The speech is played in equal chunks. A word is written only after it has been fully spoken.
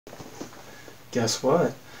guess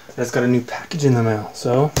what? I just got a new package in the mail,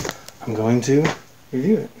 so I'm going to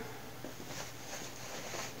review it.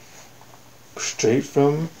 Straight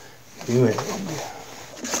from New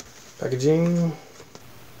packaging.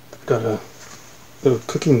 Got a little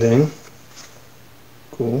cooking thing.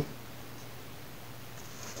 Cool.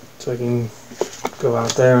 So I can go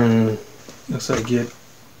out there and looks like get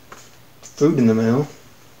food in the mail.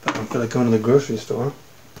 If I don't feel like going to the grocery store.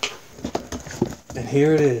 And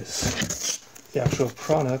here it is. The actual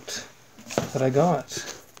product that I got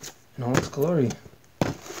in all its glory.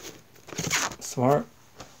 Smart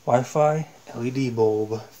Wi-Fi LED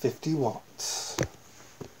bulb, 50 watts.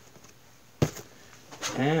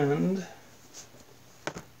 And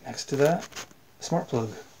next to that, a smart plug,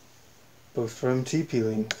 both from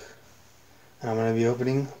TP-Link. And I'm going to be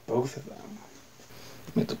opening both of them.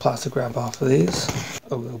 Get the plastic wrap off of these.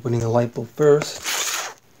 I'll be opening the light bulb first.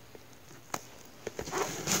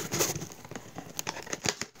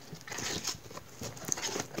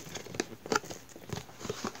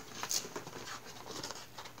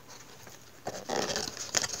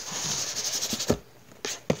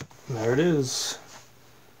 There it is.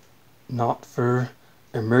 Not for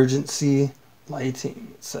emergency lighting,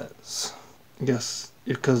 it says. I guess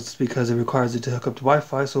because it requires it to hook up to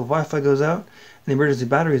Wi-Fi, so if Wi-Fi goes out and the emergency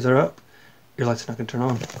batteries are up, your light's not going to turn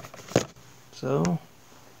on. So,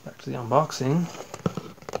 back to the unboxing.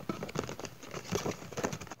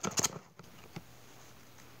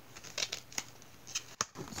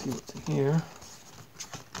 Let's see what's in here.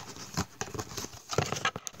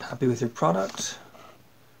 Happy with your product?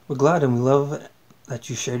 We're glad and we love that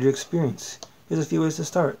you shared your experience. Here's a few ways to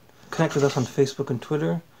start. Connect with us on Facebook and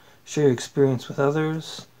Twitter. Share your experience with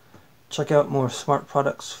others. Check out more smart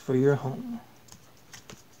products for your home.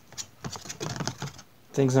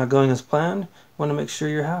 Things not going as planned? Want to make sure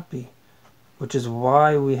you're happy, which is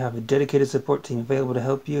why we have a dedicated support team available to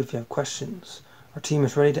help you if you have questions. Our team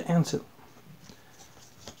is ready to answer.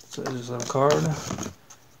 So there's a little card.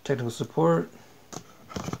 Technical support.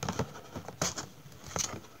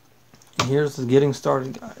 And here's the getting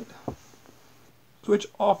started guide. Switch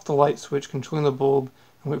off the light switch controlling the bulb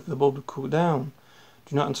and wait for the bulb to cool down.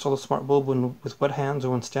 Do not install the smart bulb with wet hands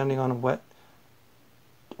or when standing on a wet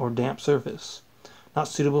or damp surface. Not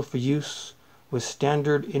suitable for use with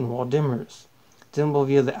standard in-wall dimmers. Dimmable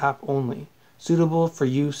via the app only. Suitable for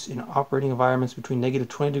use in operating environments between negative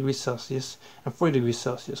 20 degrees Celsius and 40 degrees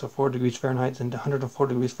Celsius, or 4 degrees Fahrenheit and 104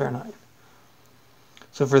 degrees Fahrenheit.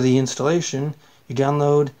 So for the installation, you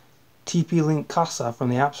download TP-Link Casa from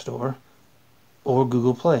the App Store or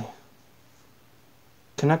Google Play.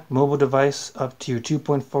 Connect mobile device up to your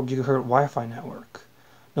 2.4 GHz Wi-Fi network.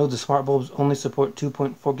 Note the smart bulbs only support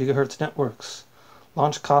 2.4 GHz networks.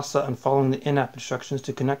 Launch Casa and following the in-app instructions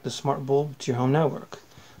to connect the smart bulb to your home network.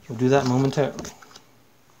 We'll do that momentarily.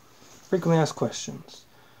 Frequently asked questions.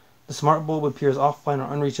 The smart bulb appears offline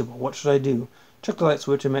or unreachable. What should I do? Check the light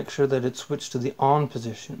switch and make sure that it's switched to the on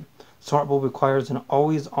position. The smart bulb requires an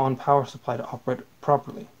always-on power supply to operate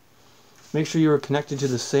properly. Make sure you are connected to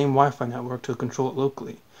the same Wi-Fi network to control it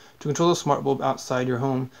locally. To control the smart bulb outside your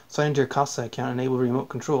home, sign into your Casa account and enable remote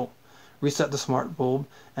control. Reset the smart bulb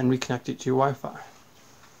and reconnect it to your Wi-Fi.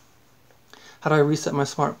 How do I reset my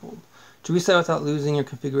smart bulb? To reset without losing your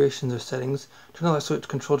configurations or settings, turn the light switch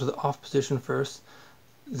control to the off position first,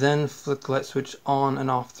 then flick the light switch on and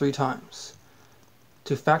off 3 times.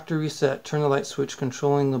 To factory reset, turn the light switch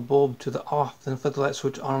controlling the bulb to the off, then flick the light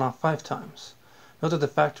switch on and off 5 times. Note that the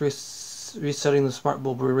factory resetting the smart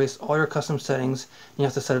bulb will erase all your custom settings and you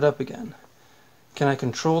have to set it up again. Can I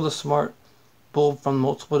control the smart bulb from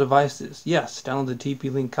multiple devices? Yes, download the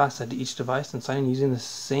TP-Link Casa to each device and sign in using the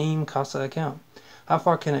same Casa account. How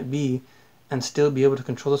far can it be and still be able to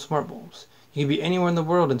control the smart bulbs? You can be anywhere in the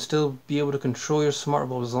world and still be able to control your smart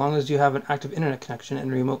bulb as long as you have an active internet connection and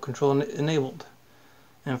remote control enabled.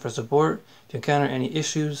 And for support, if you encounter any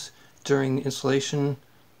issues during installation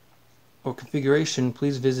or configuration,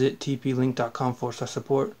 please visit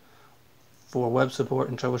tplink.com/support for web support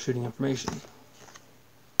and troubleshooting information.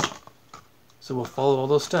 So we'll follow all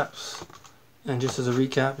those steps. And just as a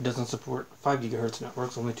recap, it doesn't support 5 GHz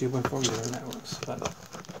networks, only 2.4 GHz networks. But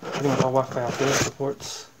pretty much all Wi-Fi out there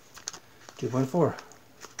supports 2.4.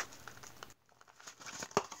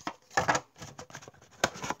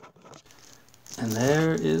 And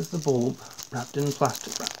there is the bulb wrapped in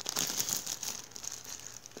plastic wrap.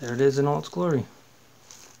 There it is in all its glory.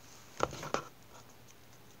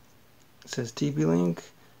 It says TP-Link,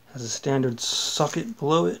 has a standard socket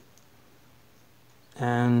below it,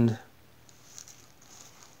 and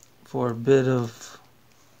for a bit of,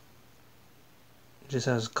 it just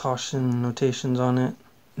has caution notations on it.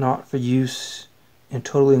 not for use in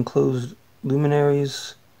totally enclosed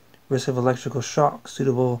luminaries, risk of electrical shock,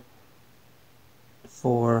 suitable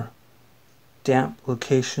for damp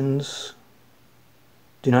locations,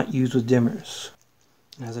 do not use with dimmers.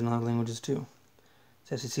 It has in other languages too.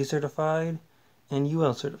 It's FCC certified and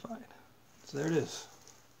UL certified. So there it is.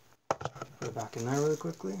 Put it back in there really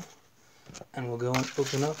quickly, and we'll go and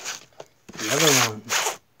open up the other one,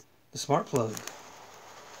 the smart plug.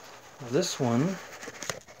 Now this one,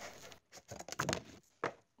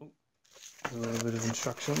 a little bit of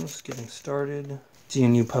instructions, getting started.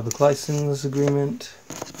 GNU Public License Agreement,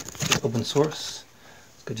 open source,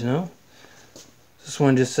 it's good to know. This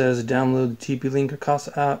one just says download the TP-Link or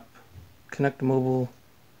Casa app, connect a mobile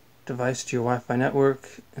device to your Wi-Fi network,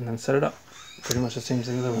 and then set it up. Pretty much the same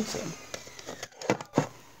thing the other one said.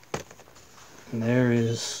 And there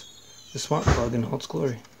is the smart plug in all its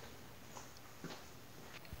glory.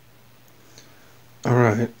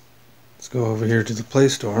 Alright, let's go over here to the Play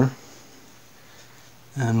Store,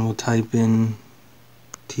 and we'll type in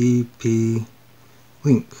TP-Link.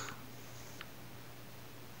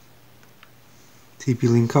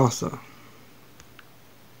 TP-Link Casa.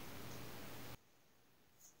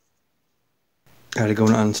 I had to go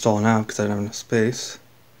and uninstall an app because I didn't have enough space.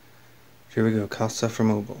 Here we go, Casa for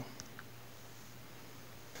mobile.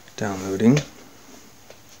 Downloading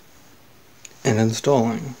and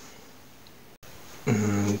installing.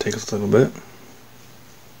 And take us a little bit.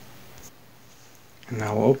 And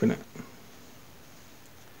now we'll open it.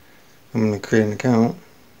 I'm going to create an account.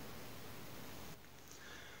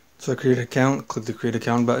 So I create an account, click the create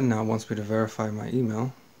account button. Now it wants me to verify my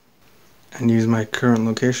email. And use my current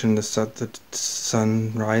location to set the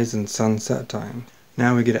sunrise and sunset time.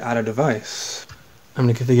 Now we get to add a device. I'm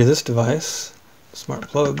going to configure this device, smart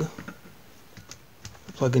plug.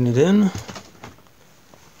 Plugging it in.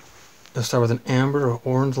 It'll start with an amber or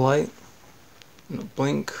orange light and a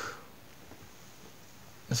blink.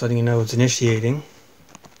 It's letting you know it's initiating.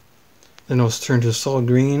 Then it'll turn to solid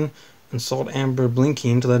green and solid amber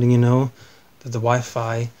blinking to letting you know that the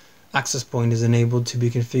Wi-Fi access point is enabled to be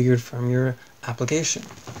configured from your application.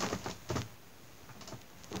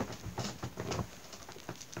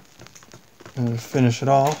 And to finish it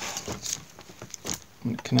off,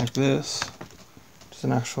 I'm going to connect this to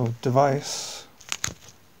an actual device.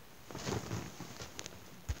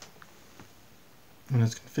 And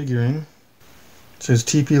it's configuring. It says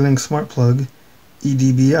TP-Link Smart Plug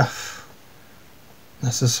EDBF.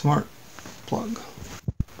 That's a smart plug.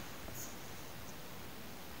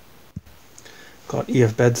 Got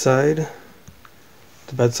EF bedside,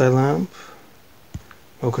 the bedside lamp,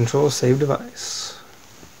 remote control, save device.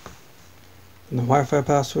 And the Wi-Fi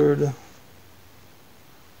password.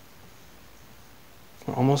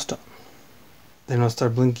 We're almost done. Then it'll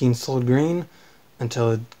start blinking solid green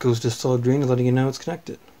until it goes to solid green, letting you know it's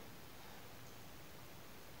connected.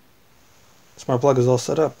 Smart plug is all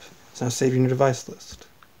set up. It's now saved in your device list.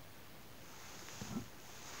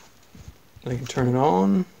 I can turn it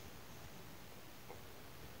on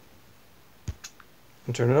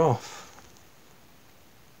and turn it off.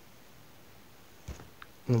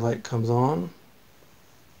 And the light comes on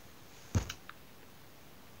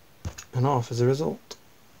and off as a result.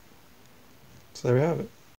 So there we have it.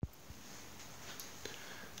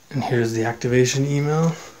 And here's the activation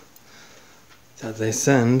email that they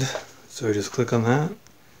send. So you just click on that, and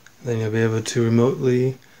then you'll be able to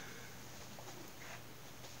remotely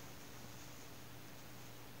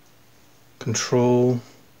control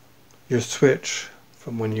your switch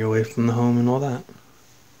from when you're away from the home and all that.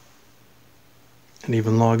 And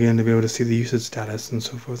even log in to be able to see the usage status and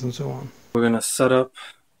so forth and so on. We're going to set up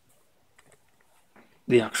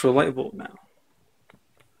the actual light bulb now.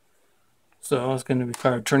 So it's going to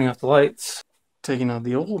require turning off the lights, taking out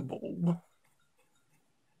the old bulb.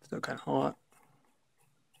 Still kind of hot.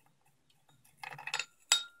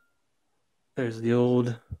 There's the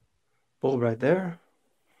old bulb right there.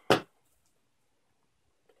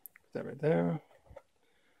 That right there.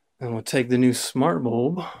 And we'll take the new smart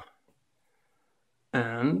bulb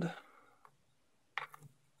and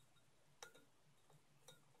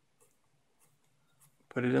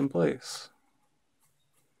put it in place.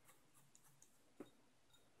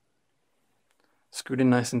 Screwed in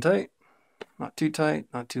nice and tight. Not too tight,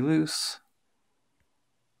 not too loose.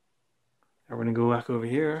 Now we're going to go back over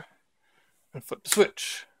here and flip the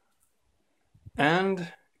switch. And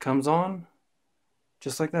it comes on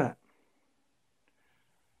just like that.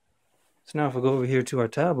 So now if we go over here to our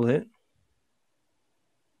tablet.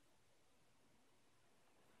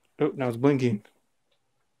 Oh, now it's blinking.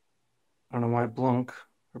 I don't know why it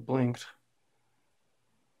blinked.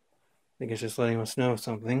 think it's just letting us know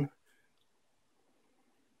something.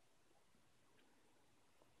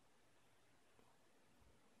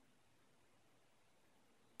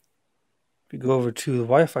 If you go over to the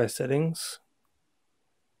Wi-Fi settings,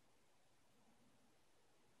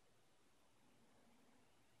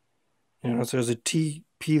 you notice there's a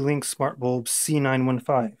TP-Link smart bulb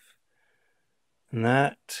C915. And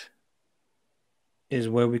that is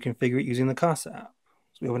where we configure it using the Casa app.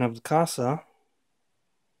 So we open up the Casa.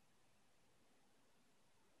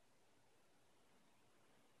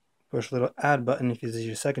 Push a little add button if this is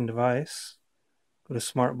your second device. Go to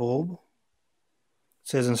smart bulb. It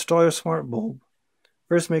says install your smart bulb.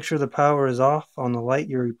 First, make sure the power is off on the light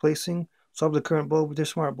you're replacing. Swap the current bulb with your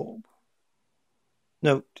smart bulb.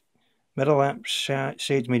 Note, metal lamp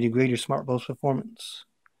shades may degrade your smart bulb's performance.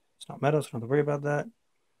 It's not metal, so don't have to worry about that.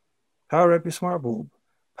 Power up your smart bulb.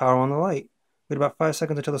 Power on the light. Wait about 5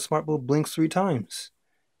 seconds until the smart bulb blinks 3 times.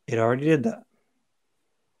 It already did that.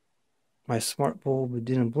 My smart bulb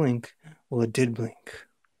didn't blink. Well, it did blink.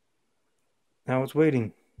 Now it's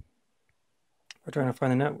waiting. We're trying to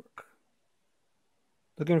find the network.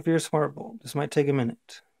 Looking for your smart bulb. This might take a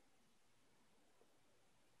minute.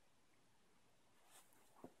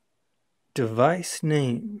 Device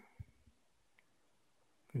name.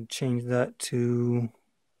 And change that to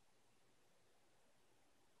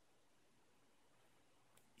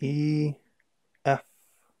EF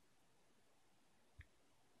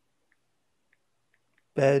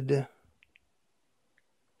bed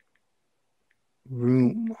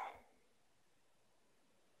room.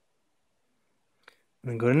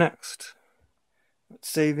 And then go to next. It's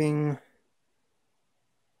saving.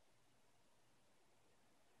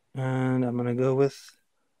 And I'm going to go with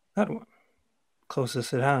that one.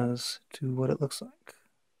 Closest it has to what it looks like.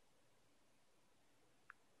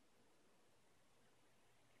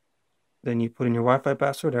 Then you put in your Wi-Fi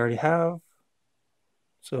password I already have.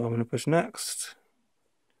 So I'm going to push next.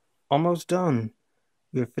 Almost done.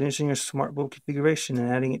 We are finishing your smart bulb configuration and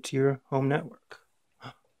adding it to your home network.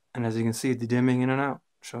 And as you can see, the dimming in and out,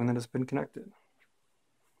 showing that it's been connected.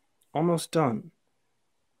 Almost done.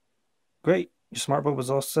 Great, your smart bulb is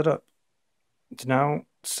all set up. It's now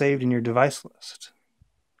saved in your device list.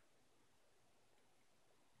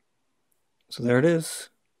 So there it is.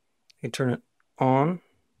 You can turn it on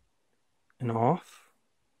and off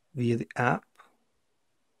via the app.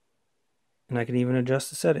 And I can even adjust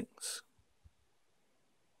the settings.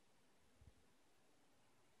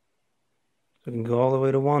 So we can go all the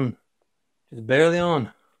way to 1. It's barely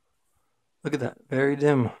on. Look at that, very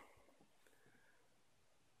dim.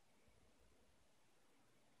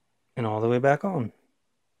 And all the way back on.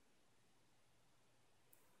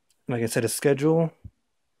 And I can set a schedule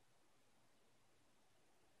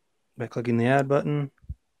by clicking the add button.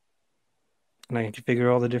 And I can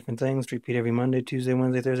configure all the different things to repeat every Monday, Tuesday,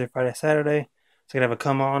 Wednesday, Thursday, Friday, Saturday. So I can have it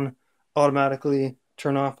come on automatically,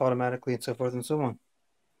 turn off automatically, and so forth and so on.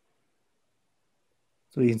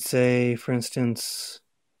 So we can say, for instance,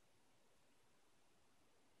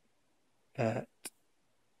 at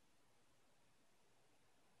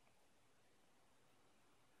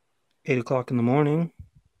 8 o'clock in the morning,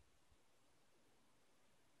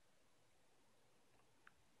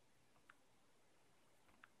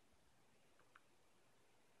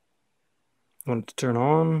 I want it to turn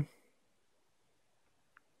on.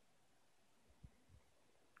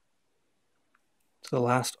 So the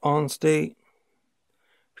last on state.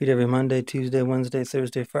 Repeat every Monday, Tuesday, Wednesday,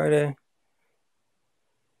 Thursday, Friday.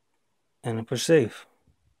 And I push save.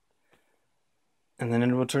 And then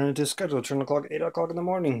it will turn into a schedule, turn the clock at 8 o'clock in the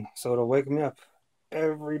morning. So it'll wake me up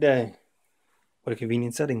every day. What a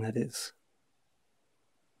convenient setting that is.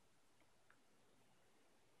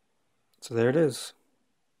 So there it is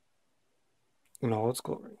in all its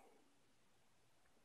glory.